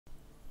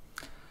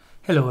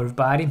Hello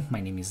everybody, my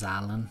name is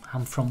Alan,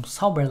 I'm from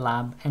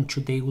Sauber-Lab and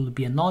today will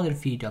be another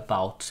video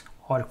about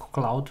Rclone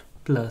Cloud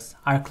plus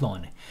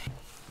Rclone.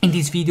 In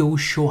this video we'll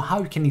show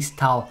how you can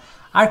install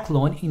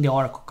Rclone in the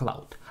Rclone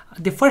Cloud.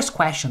 The first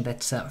question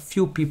that a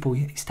few people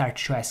start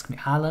to ask me,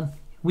 Alan,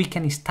 we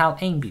can install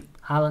Embi,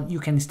 Alan, you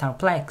can install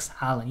Plex,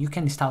 Alan, you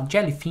can install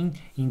Jellyfin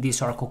in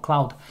this Rclone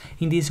Cloud.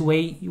 In this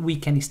way we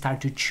can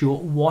start to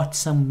watch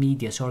some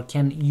medias or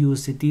can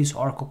use this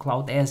Rclone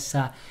Cloud as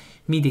a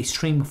media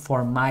stream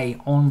for my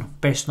own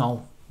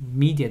personal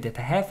media that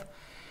I have.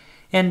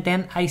 And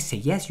then I say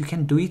yes, you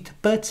can do it,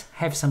 but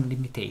have some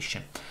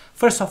limitation.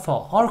 First of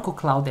all, Rclone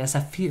Cloud as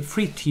a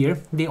free tier,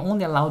 they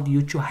only allowed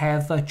you to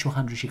have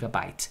 200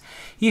 gigabytes.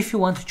 If you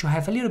want to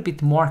have a little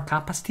bit more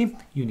capacity,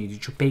 you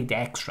need to pay the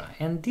extra.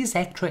 And this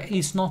extra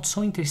is not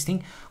so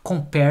interesting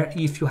compared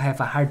if you have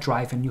a hard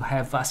drive and you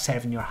have a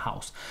server in your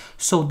house.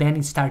 So then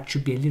it starts to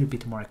be a little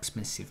bit more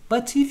expensive.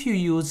 But if you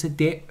use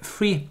the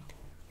free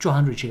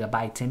 200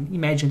 gigabytes and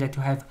imagine that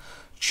you have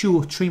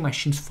 2, 3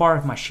 machines,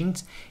 4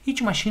 machines,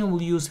 each machine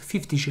will use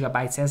 50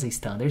 gigabytes as a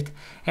standard,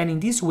 and in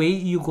this way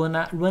you're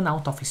gonna run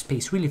out of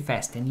space really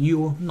fast and you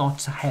will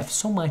not have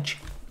so much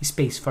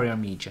space for your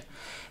media.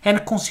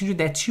 And consider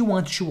that you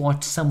want to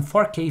watch some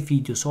 4K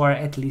videos or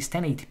at least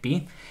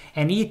 1080p,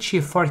 and each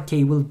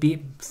 4K will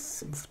be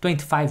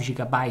 25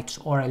 gigabytes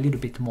or a little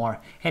bit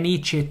more, and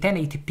each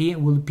 1080p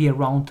will be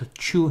around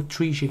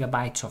 2-3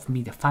 gigabytes of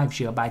media, 5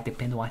 gigabytes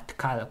depending on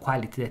what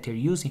quality that you're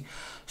using.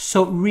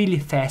 So really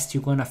fast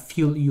you're gonna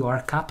fill your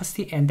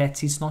capacity, and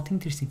that is not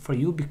interesting for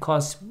you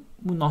because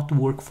it will not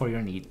work for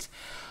your needs.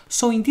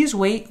 So in this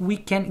way we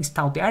can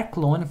install the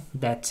Rclone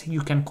that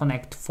you can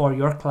connect for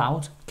your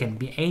cloud, can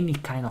be any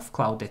kind of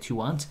cloud that you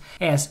want,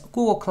 as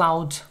Google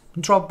Cloud,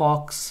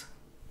 Dropbox,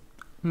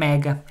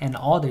 Mega and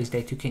others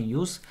that you can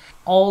use.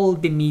 All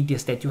the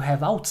medias that you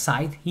have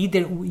outside, either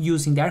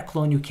using the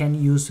Rclone you can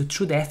use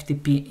through the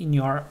FTP in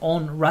your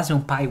own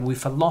Raspberry Pi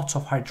with lots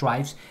of hard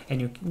drives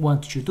and you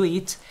want to do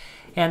it,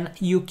 and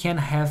you can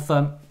have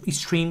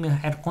stream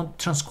and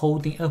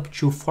transcoding up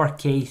to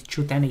 4K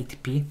to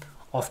 1080p.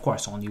 Of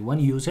course only one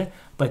user,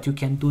 but you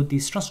can do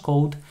this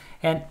transcode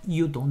and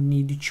you don't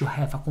need to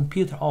have a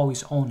computer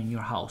always on in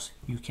your house.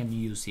 You can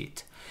use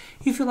it.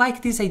 If you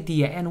like this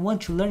idea and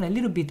want to learn a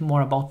little bit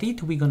more about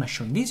it, we're gonna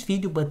show in this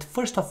video, but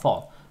first of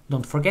all,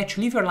 don't forget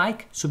to leave your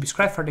like,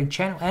 subscribe for the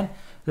channel, and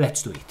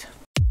let's do it.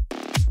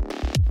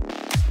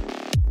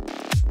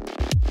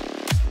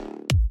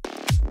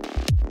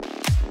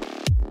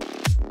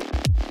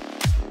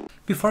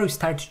 Before we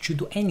start to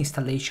do any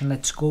installation,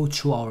 let's go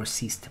to our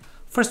system.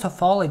 First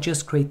of all, I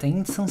just create an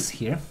instance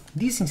here.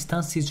 This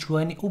instance is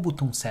running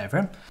Ubuntu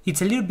server.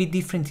 It's a little bit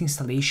different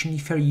installation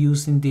if you're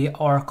using the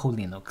Oracle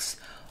Linux.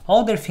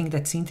 Other thing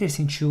that's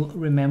interesting to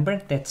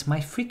remember, that my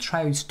free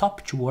trial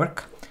stopped to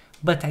work,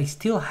 but I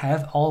still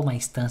have all my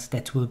instances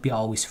that will be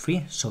always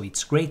free, so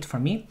it's great for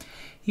me.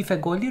 If I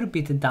go a little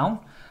bit down,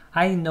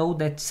 I know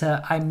that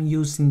I'm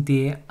using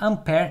the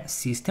Ampere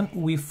system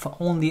with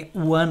only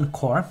one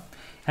core.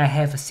 I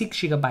have 6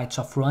 gigabytes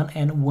of RAM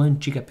and 1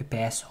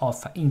 Gbps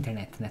of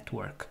internet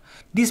network.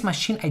 This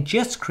machine I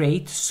just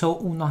create, so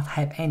will not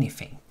have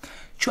anything.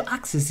 To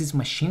access this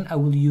machine, I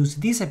will use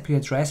this IP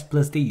address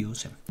plus the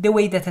user. The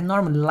way that I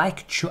normally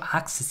like to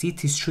access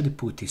it is through the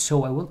PuTTY,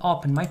 so I will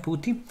open my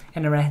PuTTY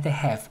and already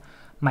have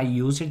my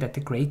user that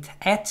I create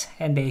at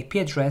and the IP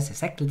address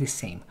exactly the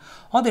same.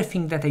 Other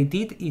thing that I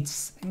did,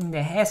 it's in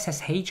the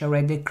SSH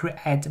already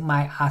add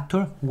my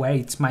author where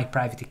it's my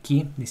private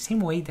key, the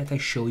same way that I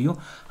show you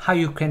how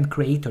you can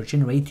create or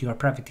generate your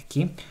private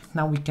key.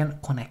 Now we can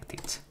connect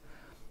it.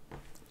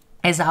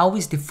 As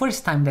always, the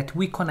first time that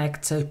we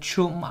connect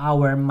to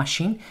our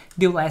machine,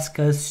 they will ask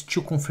us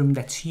to confirm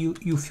that you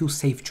feel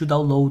safe to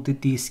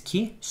download this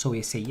key, so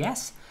we say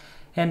yes,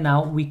 and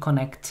now we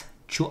connect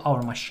to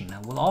our machine. I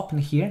will open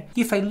here.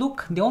 If I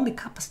look, the only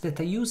capacity that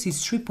I use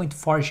is 3.4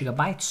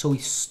 gigabytes, so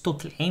it's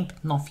totally empty,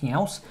 nothing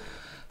else.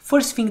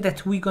 First thing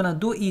that we're gonna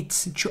do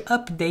is to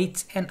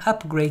update and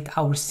upgrade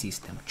our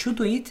system. To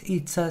do it,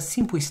 it's a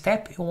simple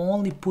step, you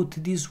only put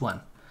this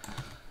one.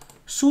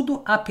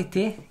 Sudo apt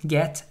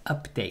get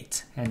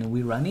update, and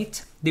we run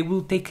it. They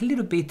will take a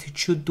little bit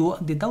to do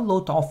the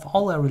download of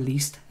all our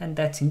list, and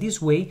that's in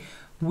this way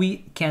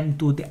we can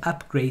do the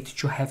upgrade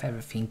to have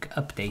everything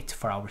update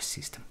for our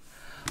system.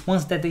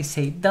 Once that they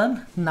say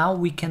done, now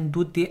we can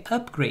do the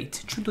upgrade.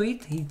 To do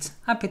it, it's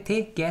apt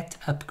get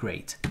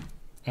upgrade,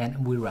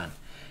 and we run.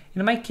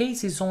 In my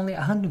case, it's only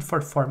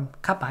 144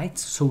 KB,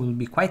 so it will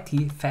be quite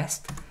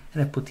fast.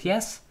 And I put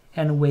yes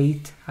and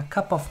wait a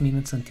couple of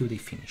minutes until they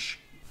finish.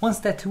 Once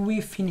that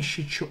we finish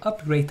to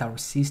upgrade our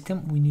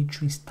system, we need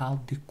to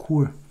install the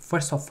core.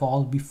 First of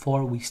all,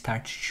 before we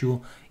start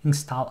to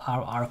install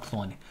our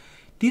Rclone.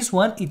 This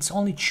one, it's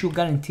only to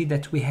guarantee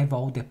that we have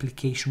all the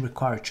application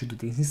required to do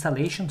this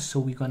installation, so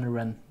we're gonna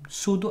run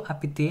sudo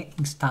apt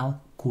install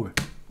core.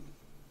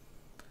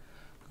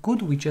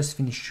 Good, we just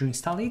finished to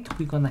install it.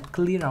 We're gonna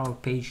clear our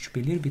page to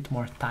be a little bit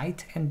more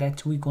tight, and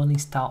that we're gonna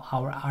install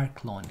our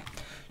Rclone.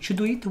 To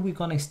do it, we're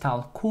gonna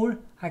install core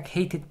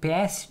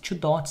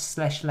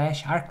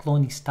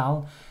https://rclone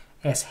install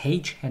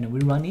sh, and we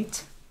run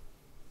it,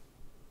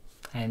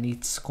 and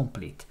it's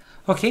complete.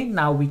 Okay,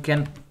 now we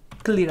can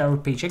clear our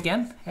page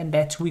again, and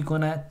that's we're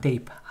gonna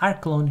type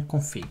rclone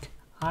config.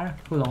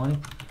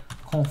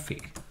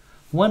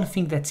 One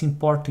thing that's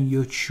important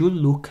you should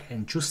look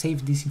and to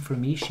save this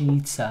information,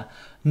 it's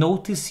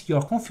notice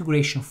your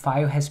configuration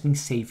file has been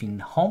saved in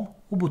home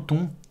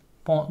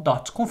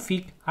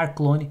ubuntu.config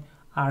rclone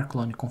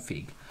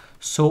config.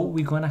 So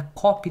we're gonna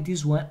copy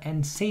this one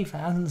and save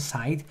on the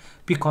side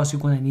because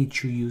you're gonna need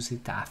to use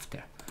it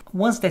after.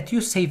 Once that you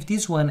save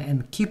this one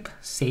and keep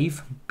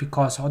save,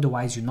 because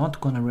otherwise you're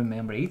not gonna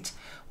remember it,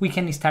 we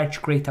can start to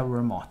create our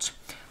remote.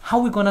 How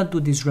we gonna do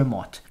this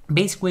remote?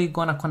 Basically, we're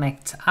gonna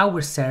connect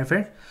our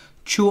server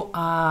to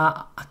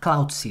a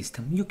cloud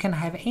system. You can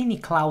have any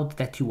cloud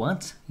that you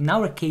want. In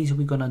our case,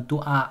 we're gonna do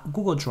a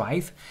Google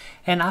Drive,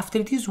 and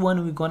after this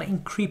one, we're gonna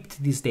encrypt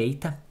this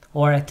data,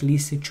 or at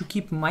least to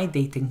keep my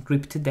data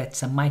encrypted,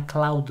 that my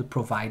cloud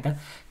provider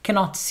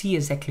cannot see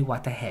exactly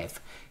what I have.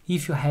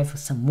 If you have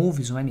some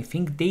movies or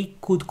anything, they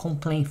could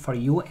complain for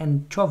you,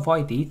 and to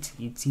avoid it,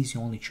 it's easy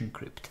only to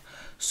encrypt.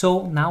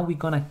 So now we're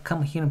gonna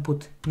come here and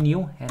put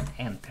new and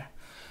enter.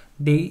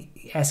 They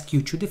ask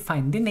you to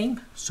define the name,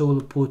 so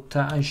we'll put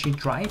G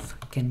Drive,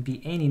 can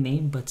be any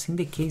name, but in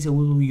the case I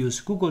will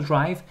use Google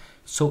Drive,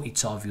 so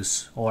it's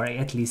obvious, or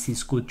at least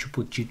it's good to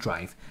put G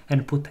Drive,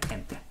 and put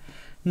enter.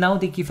 Now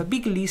they give a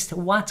big list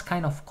what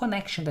kind of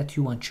connection that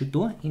you want to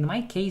do. In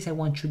my case, I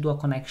want to do a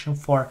connection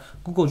for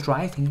Google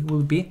Drive, and it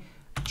will be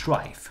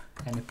Drive,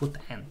 and I put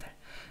enter.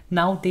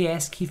 Now they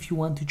ask if you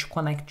want to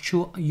connect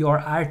to your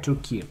Arthur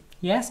key.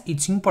 Yes,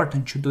 it's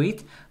important to do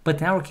it,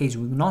 but in our case,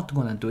 we're not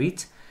gonna do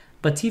it.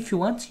 But if you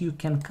want, you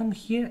can come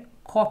here,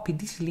 copy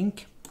this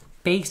link,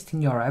 paste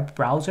in your web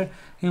browser,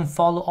 and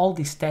follow all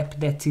the steps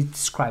that is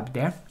described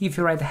there. If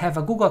you already have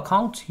a Google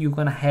account, you're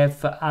gonna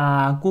have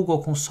a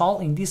Google console.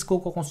 In this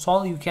Google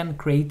console, you can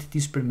create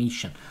this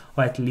permission,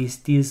 or at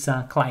least this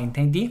client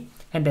ID,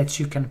 and that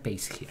you can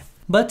paste here.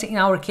 But in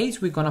our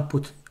case, we're gonna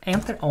put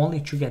enter only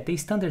to get the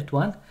standard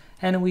one,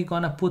 and we're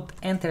gonna put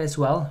enter as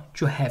well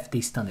to have the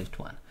standard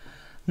one.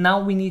 Now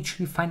we need to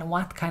define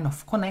what kind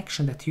of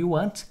connection that you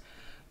want.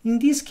 In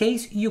this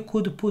case, you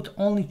could put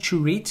only to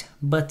read,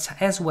 but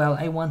as well,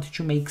 I want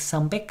to make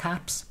some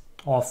backups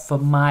of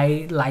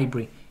my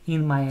library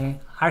in my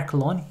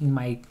Rclone, in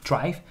my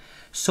drive.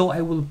 So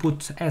I will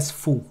put as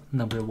full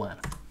number one.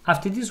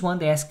 After this one,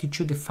 they ask you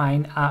to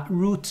define a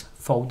root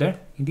folder.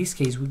 In this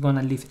case, we're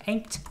gonna leave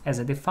empty as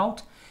a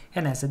default,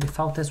 and as a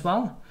default as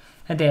well.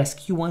 And they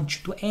ask you want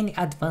to do any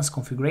advanced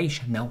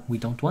configuration. No, we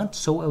don't want,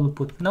 so I will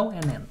put no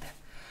and enter.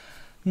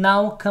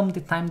 Now come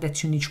the time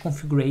that you need to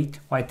configure,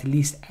 or at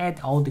least add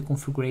all the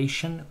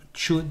configuration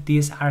to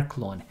this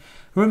Rclone.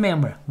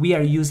 Remember, we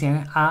are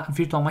using a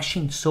virtual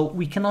machine, so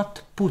we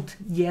cannot put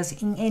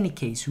yes in any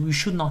case. We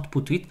should not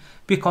put it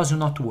because it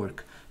will not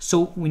work.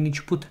 So we need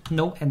to put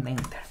no and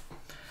enter.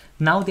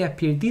 Now they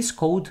appear this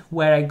code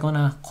where I'm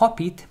gonna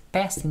copy it,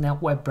 paste in a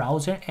web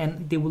browser,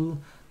 and they will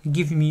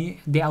give me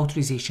the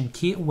authorization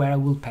key where I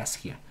will pass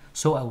here.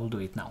 So I will do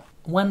it now.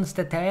 Once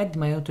that I add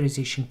my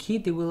authorization key,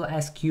 they will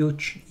ask you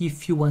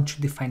if you want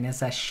to define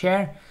as a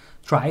share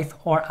drive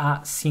or a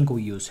single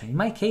user. In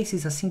my case,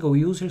 it's a single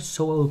user,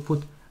 so I will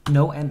put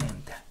no and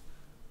enter.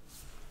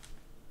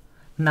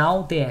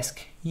 Now they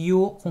ask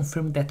you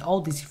confirm that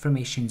all this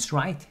information is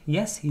right.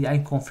 Yes, I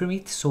confirm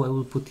it, so I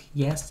will put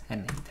yes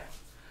and enter.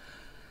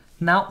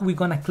 Now we're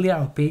gonna clear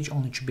our page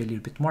only to be a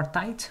little bit more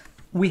tight.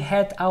 We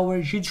had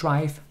our G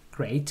Drive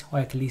create, or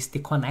at least the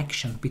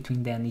connection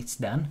between them is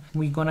done.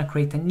 We're gonna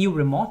create a new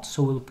remote,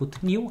 so we'll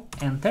put new,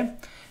 enter.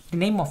 The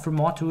name of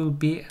remote will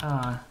be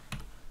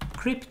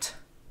crypt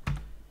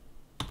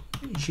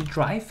G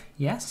Drive,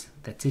 yes,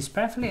 that is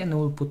perfectly, and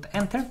we'll put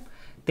enter.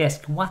 They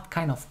ask what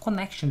kind of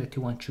connection that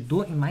you want to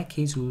do. In my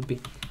case, it will be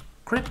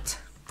crypt,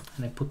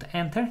 and I put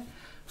enter.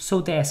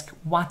 So they ask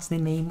what's the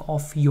name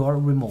of your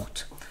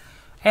remote.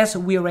 As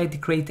we already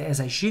created as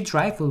a G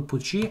Drive, we'll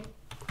put G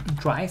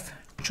Drive,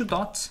 2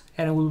 dots,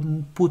 and I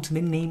will put the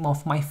name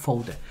of my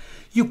folder.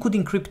 You could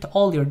encrypt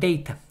all your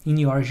data in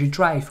your G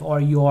Drive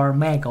or your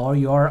Mega or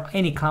your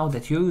any cloud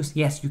that you use.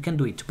 Yes, you can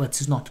do it, but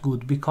it's not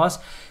good because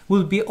it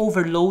will be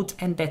overload,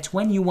 and that's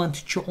when you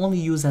want to only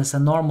use as a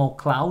normal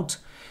cloud,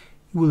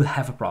 you will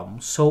have a problem.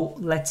 So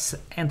let's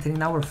enter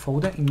in our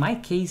folder. In my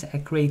case, I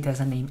create as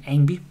a name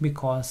MB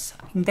because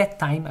in that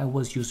time I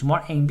was using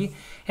more MB,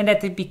 and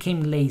that it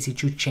became lazy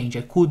to change.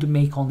 I could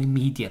make only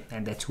media,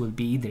 and that will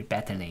be the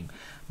better name.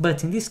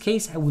 But in this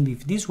case, I will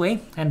leave this way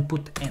and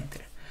put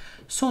enter.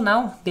 So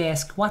now they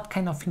ask what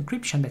kind of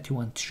encryption that you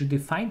want to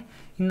define.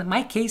 In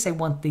my case, I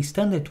want the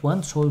standard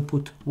one, so I'll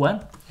put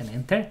 1 and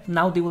enter.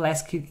 Now they will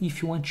ask you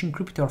if you want to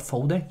encrypt your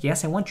folder.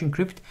 Yes, I want to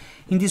encrypt.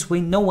 In this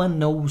way, no one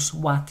knows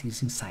what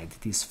is inside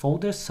this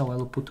folder, so I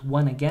will put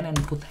 1 again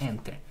and put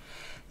enter.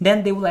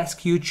 Then they will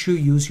ask you to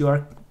use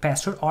your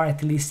password, or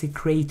at least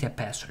create a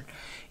password.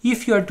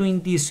 If you are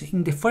doing this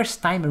in the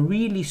first time, I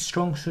really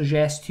strong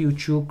suggest you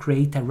to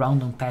create a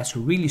random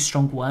password, really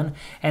strong one,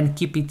 and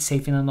keep it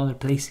safe in another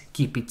place.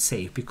 Keep it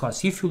safe,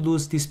 because if you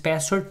lose this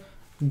password,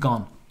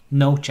 gone.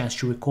 No chance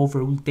to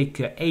recover. It will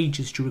take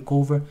ages to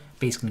recover,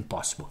 basically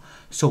impossible.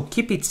 So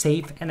keep it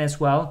safe, and as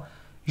well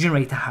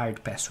generate a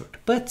hard password.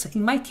 But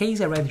in my case,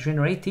 I already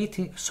generated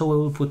it, so I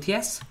will put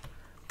yes,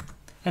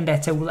 and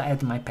that I will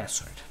add my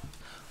password.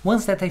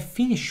 Once that I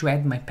finish to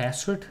add my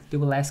password, they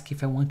will ask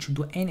if I want to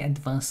do any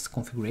advanced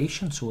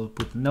configuration, so we'll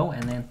put no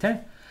and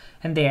enter,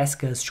 and they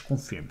ask us to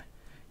confirm.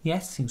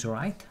 Yes, seems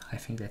alright, I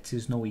think that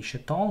is no issue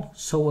at all,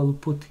 so I will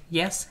put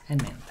yes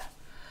and enter.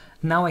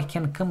 Now I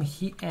can come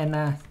here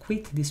and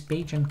quit this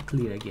page and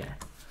clear again.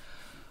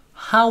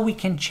 How we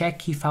can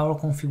check if our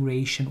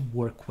configuration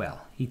work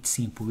well? It's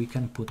simple, we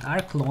can put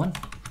Rclone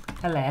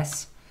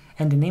ls,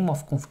 and the name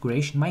of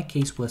configuration, in my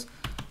case was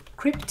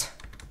crypt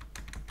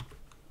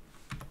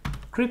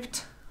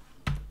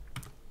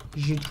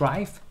G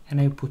drive, and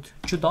I put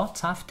 2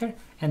 dots after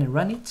and I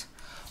run it.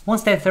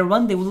 Once that I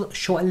run, they will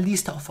show a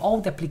list of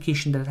all the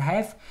applications that I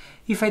have.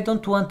 If I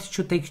don't want it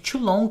to take too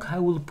long, I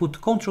will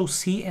put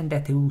Ctrl+C and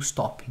that it will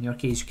stop. In your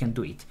case, you can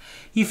do it.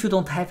 If you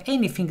don't have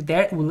anything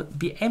there, it will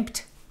be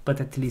empty,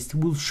 but at least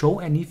it will show,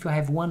 and if you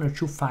have 1 or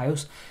 2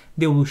 files,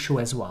 they will show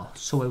as well.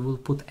 So I will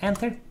put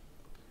enter,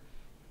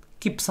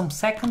 keep some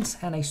seconds,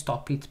 and I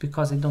stop it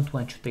because I don't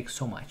want to take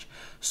so much.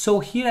 So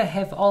here I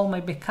have all my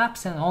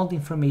backups and all the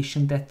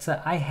information that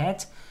I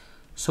had,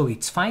 so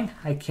it's fine.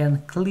 I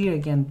can clear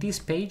again this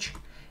page,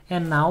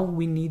 and now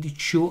we need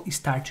to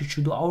start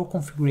to do our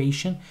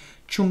configuration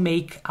to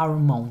make our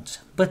mount.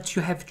 But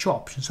you have 2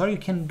 options, or you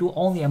can do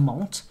only a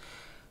mount,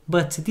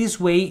 but this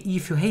way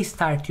if you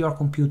restart your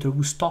computer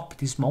will stop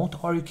this mount,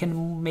 or you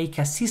can make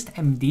a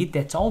systemd,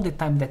 that's all the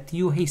time that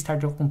you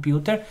restart your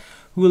computer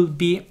will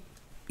be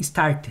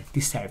start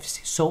this service.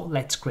 So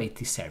let's create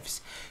this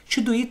service.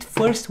 To do it,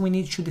 first we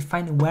need to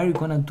define where you're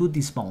gonna do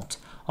this mount,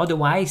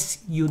 otherwise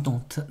you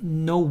don't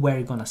know where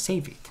you're gonna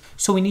save it.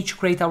 So we need to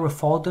create our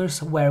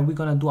folders where we're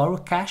gonna do our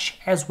cache,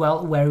 as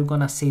well where we're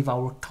gonna save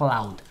our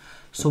cloud.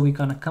 So we're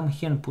gonna come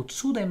here and put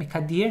sudo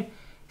mkdir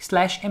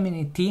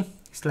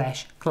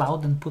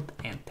 /mnt/cloud and put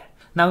enter.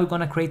 Now we're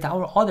gonna create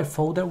our other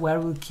folder where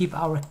we'll keep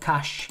our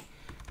cache.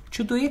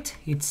 To do it,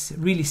 it's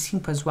really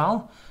simple as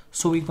well.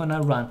 So we're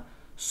gonna run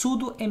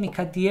sudo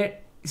mkdir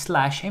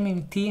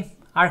 /mmt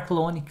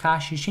rclone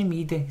cache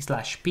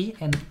gmedia/p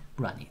and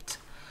run it.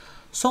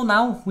 So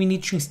now we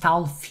need to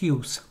install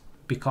Fuse,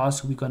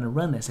 because we're gonna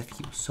run as a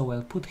Fuse. So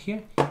I'll put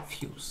here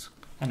Fuse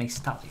and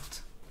install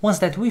it. Once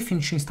that we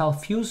finish to install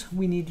Fuse,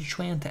 we need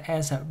to enter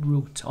as a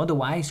root.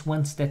 Otherwise,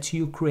 once that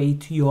you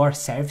create your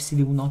service,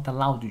 they will not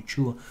allow you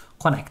to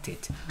connect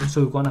it.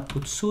 So we're gonna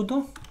put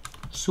sudo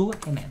su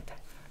and enter.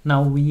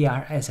 Now we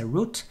are as a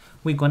root.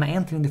 We're gonna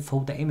enter in the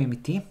folder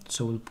mmt,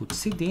 so we'll put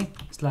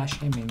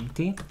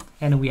cd/mmt,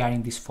 and we are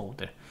in this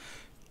folder.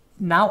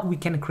 Now we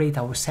can create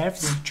our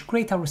service. To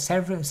create our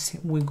service,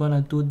 we're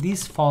gonna do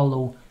this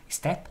follow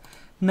step,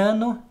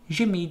 nano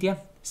gmedia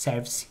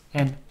service,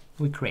 and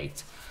we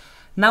create.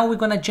 Now we're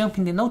gonna jump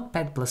in the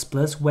Notepad++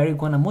 where you're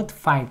gonna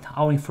modify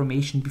our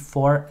information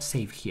before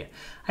save here.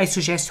 I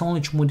suggest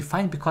only to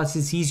modify because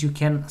it's easy, you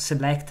can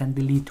select and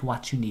delete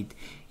what you need.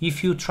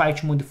 If you try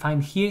to modify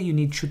here, you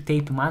need to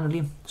tape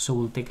manually, so it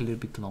will take a little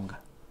bit longer.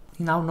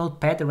 In our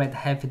Notepad, I already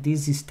have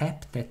this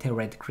step that I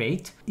already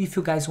create. If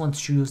you guys want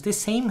to use the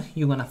same,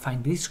 you're gonna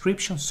find the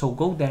description, so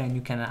go there and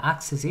you can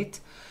access it.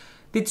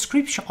 The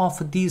description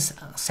of this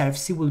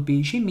service will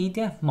be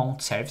gmedia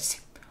mount service.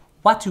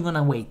 What you're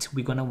gonna wait?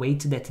 We're gonna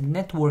wait that the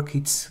network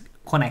is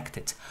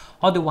connected.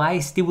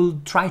 Otherwise, they will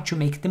try to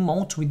make the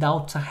mount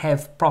without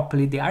have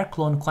properly the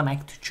Rclone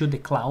connect to the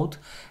cloud,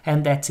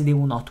 and that they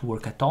will not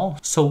work at all.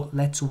 So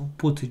let's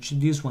put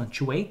this one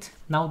to wait.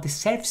 Now the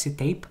service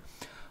tape,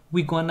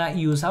 we're gonna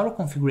use our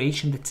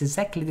configuration that's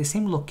exactly the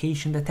same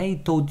location that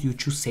I told you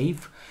to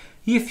save.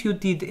 If you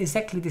did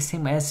exactly the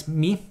same as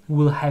me,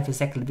 we'll have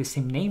exactly the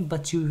same name,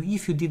 but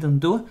if you didn't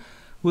do,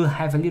 we'll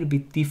have a little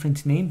bit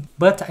different name,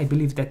 but I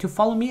believe that you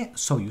follow me,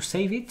 so you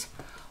save it.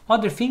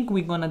 Other thing,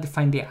 we're gonna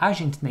define the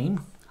agent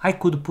name. I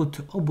could put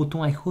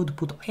Ubuntu, I could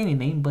put any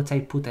name, but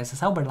I put as a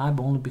Sauber-Lab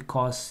only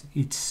because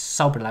it's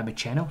Sauber-Lab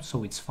channel,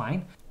 so it's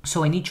fine.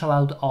 So I need to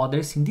allow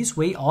others. In this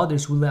way,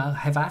 others will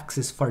have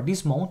access for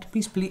this mount,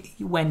 basically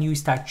when you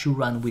start to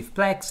run with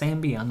Plex,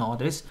 Embi and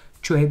others,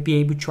 to be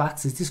able to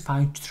access this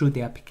file through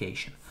the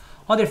application.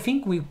 Other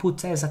thing, we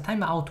put as a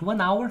timeout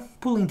 1 hour,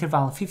 pull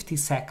interval 50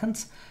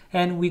 seconds,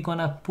 and we're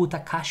gonna put a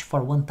cache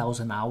for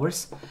 1000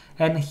 hours,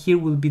 and here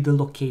will be the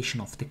location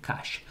of the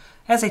cache.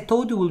 As I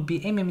told you, will be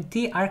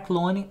MMT,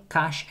 Rclone,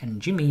 cache,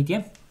 and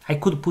gmedia. I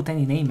could put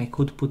any name, I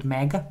could put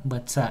mega,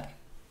 but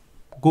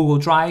Google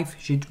Drive,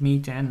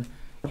 gmedia, and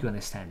you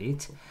understand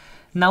it.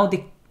 Now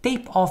the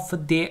tape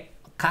of the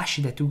cache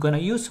that we're gonna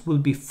use will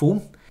be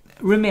full.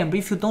 remember,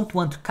 if you don't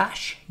want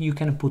cache, you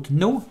can put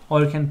no,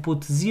 or you can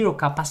put zero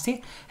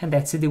capacity, and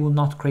that's it, they will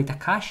not create a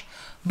cache.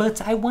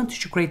 But I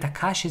wanted to create a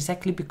cache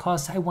exactly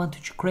because I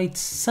wanted to create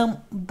some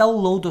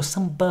download or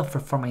some buffer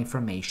for my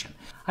information.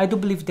 I do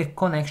believe the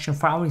connection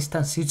for our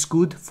instance is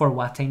good for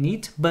what I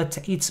need, but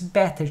it's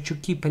better to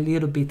keep a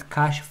little bit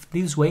cache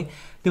this way.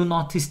 They will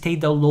not stay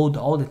download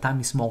all the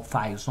time small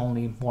files,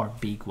 only more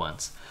big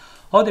ones.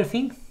 Other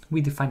thing,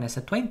 we define as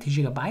a 20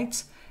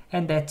 gigabytes,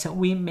 and that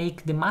we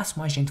make the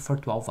maximum agent for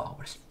 12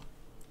 hours.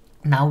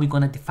 Now we're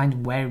gonna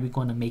define where we're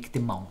gonna make the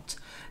mount.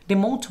 The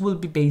mount will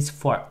be based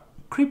for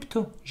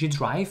crypto G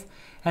drive,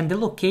 and the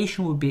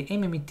location will be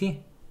MMT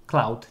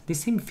cloud, the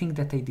same thing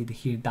that I did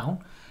here down.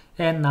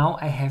 And now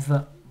I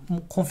have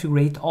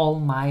configured all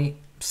my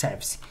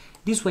service.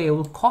 This way I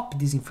will copy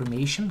this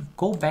information,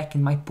 go back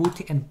in my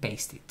putty and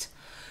paste it.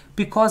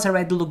 Because I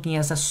already login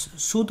as a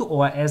sudo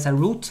or as a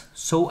root,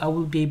 so I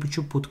will be able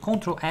to put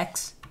Ctrl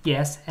X,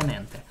 yes, and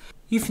enter.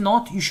 If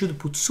not, you should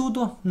put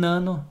sudo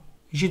nano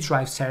G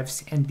drive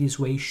service, and this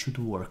way should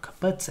work.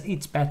 But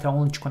it's better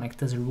only to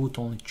connect as a root,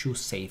 only to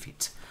save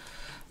it.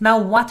 Now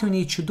what we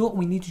need to do,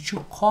 we need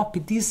to copy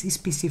this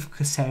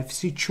specific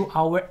service to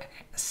our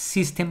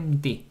system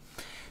D.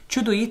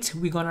 To do it,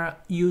 we're gonna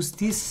use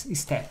this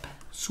step,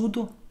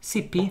 sudo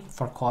cp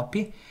for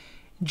copy,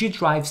 G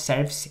drive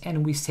service,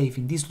 and we save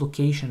in this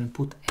location and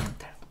put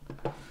enter.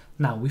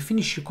 Now we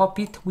finish to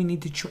copy it, we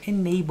need to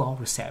enable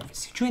our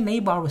service. To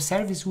enable our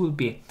service will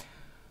be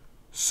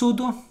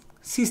sudo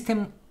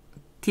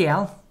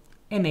systemtl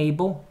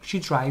enable G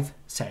drive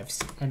service,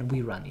 and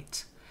we run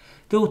it.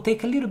 They will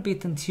take a little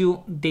bit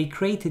until they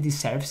create this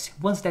service.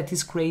 Once that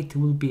is created,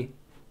 will be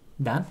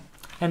done,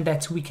 and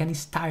that we can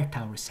start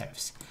our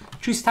service.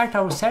 To start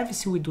our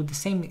service, we do the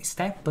same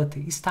step, but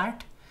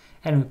start,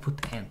 and we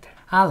put enter.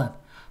 Alan,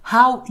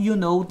 how you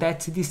know that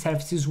this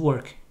service is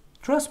working?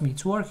 Trust me,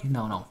 it's working.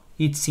 No,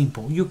 it's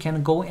simple. You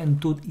can go and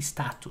do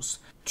status.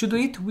 To do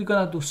it, we're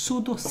gonna do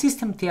sudo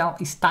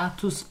systemtl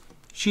status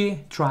G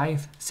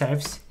drive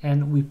service,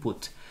 and we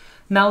put.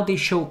 Now they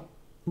show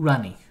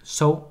running,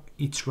 so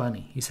it's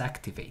running, it's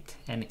activate,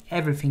 and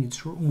everything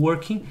is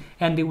working,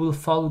 and they will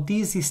follow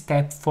this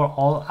step for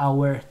all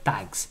our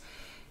tags.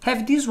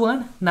 Have this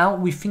one. Now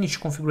we finish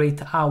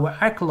configure our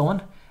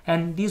Rclone,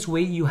 and this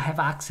way you have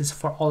access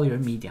for all your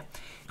media.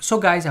 So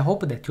guys, I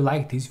hope that you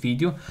like this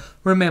video.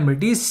 Remember,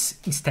 these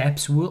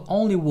steps will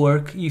only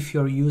work if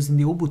you're using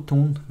the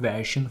Ubuntu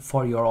version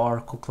for your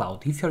Oracle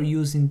Cloud. If you're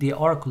using the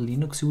Oracle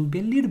Linux, it will be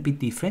a little bit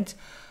different,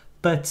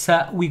 but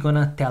we're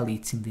gonna tell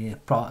it in the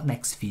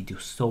next video,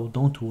 so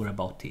don't worry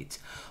about it.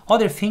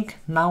 Other thing,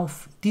 now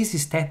this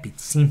step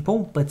is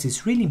simple, but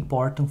it's really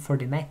important for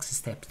the next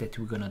steps that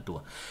we're gonna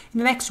do. In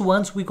the next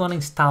ones, we're gonna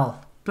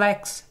install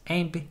Plex,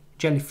 Amp,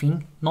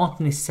 Jellyfin, not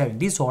necessarily in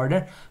this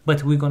order,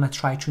 but we're gonna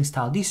try to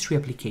install these 3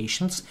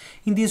 applications.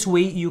 In this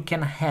way, you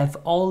can have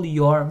all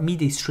your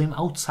media stream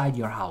outside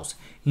your house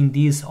in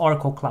this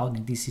Oracle Cloud,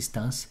 in this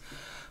instance.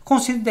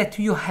 Consider that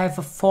you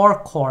have 4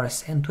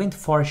 cores and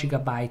 24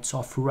 gigabytes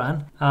of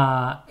RAM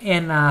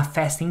and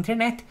fast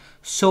internet,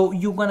 so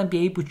you're gonna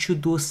be able to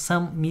do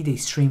some media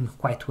stream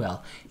quite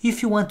well.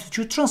 If you want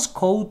to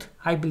transcode,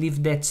 I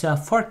believe that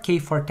 4K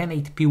for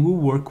 1080p will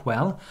work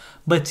well,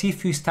 but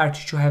if you start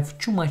to have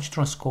too much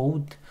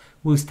transcode,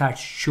 we'll start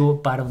to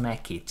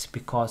bottleneck it,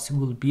 because it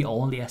will be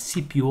only a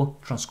CPU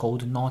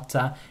transcode, not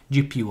a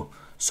GPU.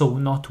 So will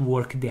not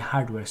work the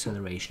hardware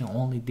acceleration,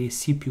 only the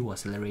CPU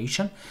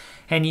acceleration.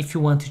 And if you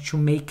wanted to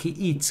make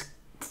it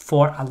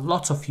for a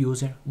lot of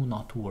users, will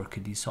not work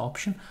this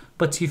option.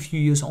 But if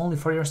you use only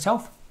for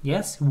yourself,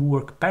 yes, it will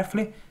work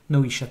perfectly,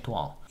 no issue at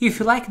all.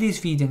 If you like this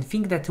video and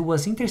think that it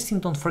was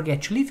interesting, don't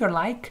forget to leave your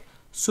like,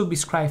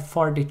 subscribe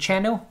for the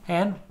channel,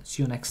 and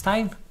see you next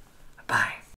time. Bye.